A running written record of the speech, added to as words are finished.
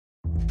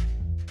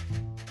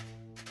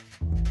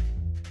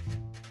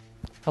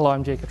Hello,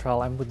 I'm Jay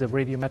Cottrell. I'm with the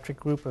radiometric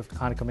group of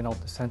Konica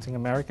Minolta Sensing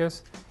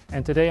Americas,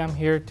 and today I'm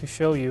here to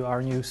show you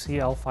our new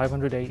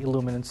CL-500A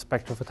Illuminance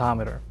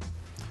Spectrophotometer.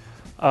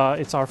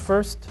 It's our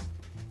first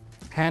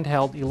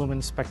handheld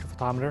Illuminance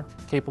Spectrophotometer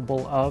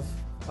capable of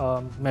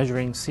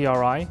measuring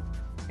CRI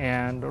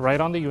and right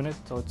on the unit,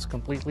 so it's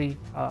completely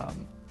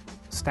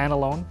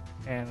standalone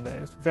and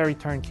it's very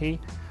turnkey.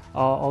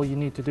 All you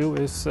need to do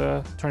is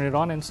turn it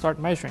on and start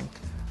measuring.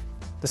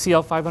 The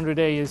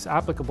CL-500A is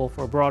applicable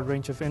for a broad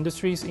range of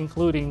industries,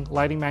 including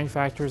lighting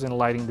manufacturers and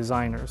lighting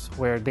designers,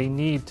 where they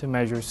need to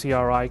measure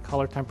CRI,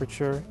 color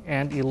temperature,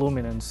 and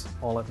illuminance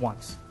all at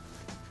once.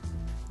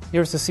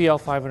 Here's the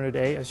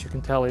CL-500A. As you can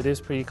tell, it is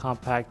pretty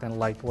compact and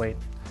lightweight.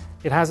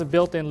 It has a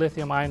built-in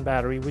lithium-ion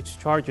battery which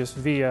charges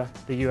via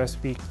the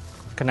USB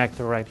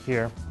connector right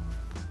here,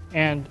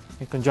 and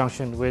in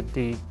conjunction with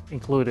the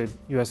included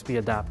USB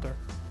adapter.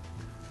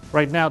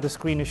 Right now, the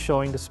screen is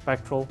showing the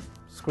spectral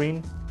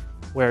screen,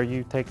 where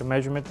you take a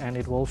measurement and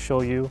it will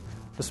show you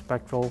the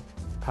spectral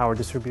power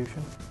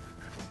distribution.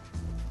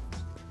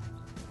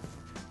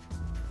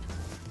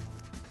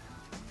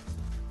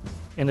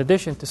 In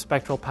addition to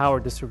spectral power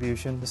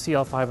distribution, the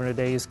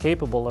CL-500A is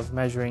capable of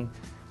measuring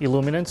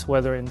illuminance,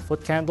 whether in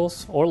foot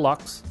candles or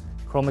lux,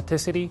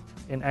 chromaticity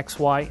in X,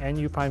 Y, and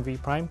U', V',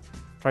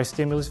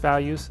 tri-stimulus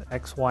values,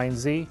 X, Y, and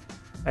Z,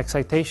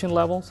 excitation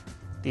levels,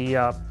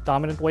 the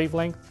dominant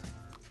wavelength,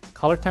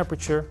 color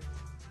temperature,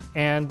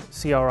 and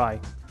CRI.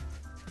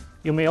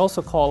 You may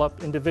also call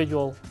up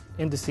individual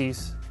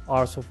indices,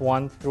 Rs of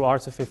 1 through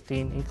Rs of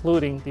 15,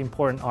 including the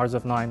important Rs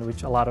of 9,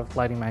 which a lot of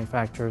lighting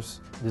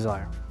manufacturers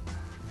desire.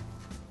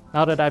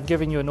 Now that I've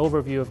given you an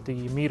overview of the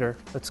meter,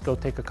 let's go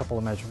take a couple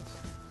of measurements.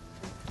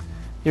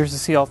 Here's the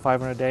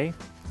CL-500A.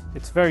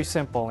 It's very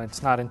simple.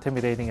 It's not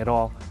intimidating at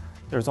all.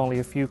 There's only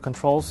a few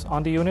controls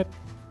on the unit: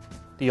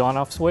 the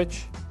on-off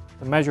switch,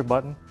 the measure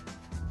button,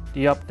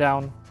 the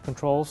up-down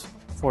controls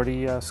for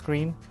the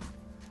screen,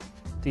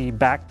 the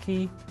back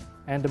key,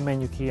 and the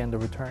menu key and the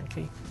return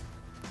key.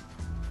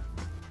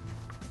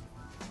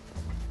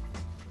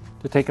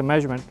 To take a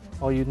measurement,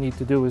 all you need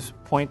to do is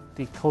point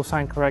the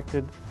cosine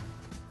corrected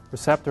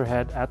receptor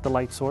head at the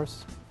light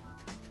source,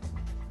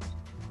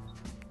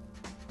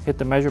 hit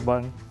the measure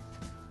button,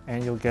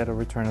 and you'll get a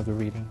return of the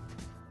reading.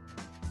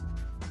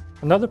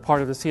 Another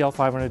part of the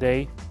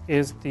CL-500A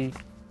is the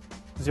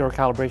zero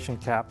calibration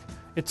cap.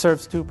 It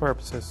serves two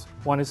purposes.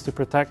 One is to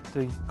protect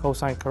the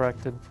cosine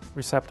corrected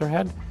receptor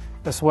head,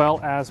 as well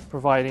as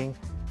providing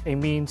a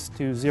means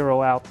to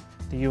zero out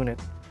the unit.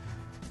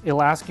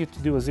 It'll ask you to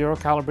do a zero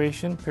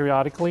calibration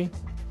periodically.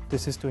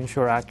 This is to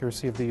ensure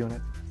accuracy of the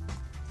unit.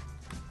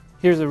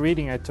 Here's a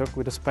reading I took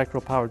with a spectral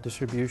power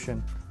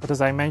distribution, but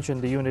as I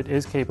mentioned, the unit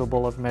is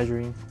capable of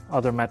measuring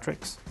other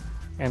metrics.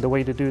 And the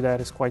way to do that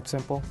is quite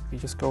simple. You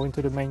just go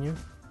into the menu,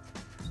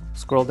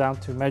 scroll down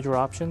to measure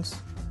options,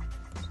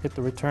 hit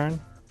the return,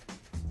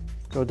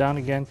 go down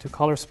again to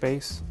color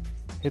space,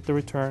 hit the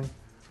return,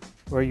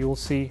 where you will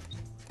see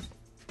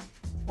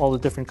all the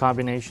different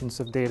combinations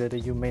of data that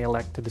you may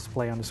elect to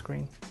display on the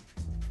screen.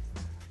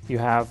 You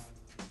have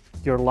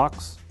your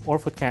lux or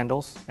foot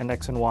candles and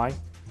X and Y.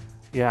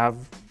 You have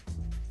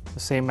the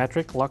same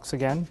metric, lux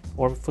again,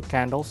 or foot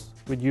candles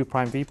with U',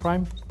 V'.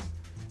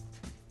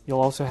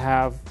 You'll also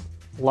have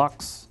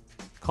lux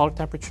color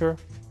temperature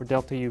or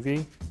delta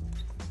UV.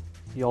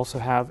 You also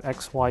have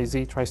X, Y,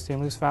 Z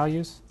tri-stimulus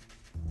values.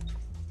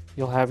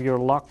 You'll have your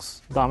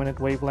lux dominant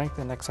wavelength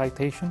and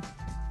excitation.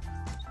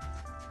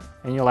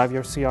 And you'll have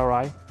your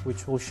CRI,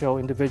 which will show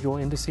individual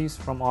indices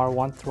from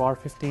R1 through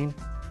R15,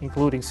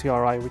 including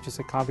CRI, which is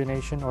a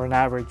combination or an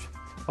average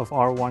of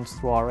R1s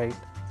through R8.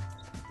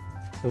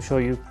 It'll show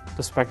you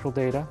the spectral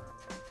data,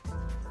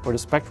 or the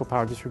spectral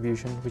power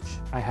distribution, which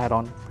I had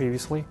on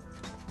previously.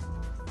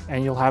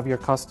 And you'll have your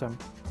custom.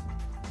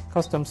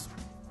 Custom's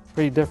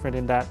pretty different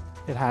in that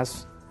it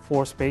has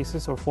 4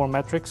 spaces or 4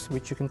 metrics,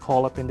 which you can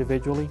call up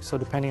individually, so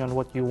depending on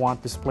what you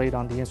want displayed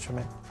on the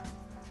instrument.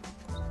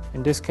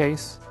 In this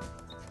case,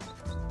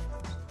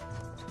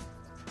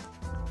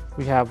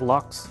 we have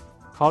lux,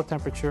 color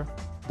temperature,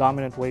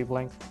 dominant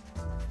wavelength,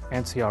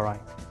 and CRI.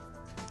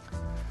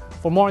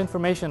 For more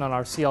information on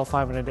our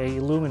CL-500A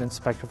Illuminance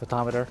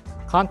Spectrophotometer,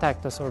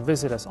 contact us or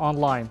visit us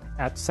online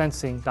at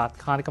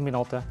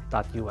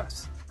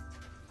sensing.konicaminolta.us.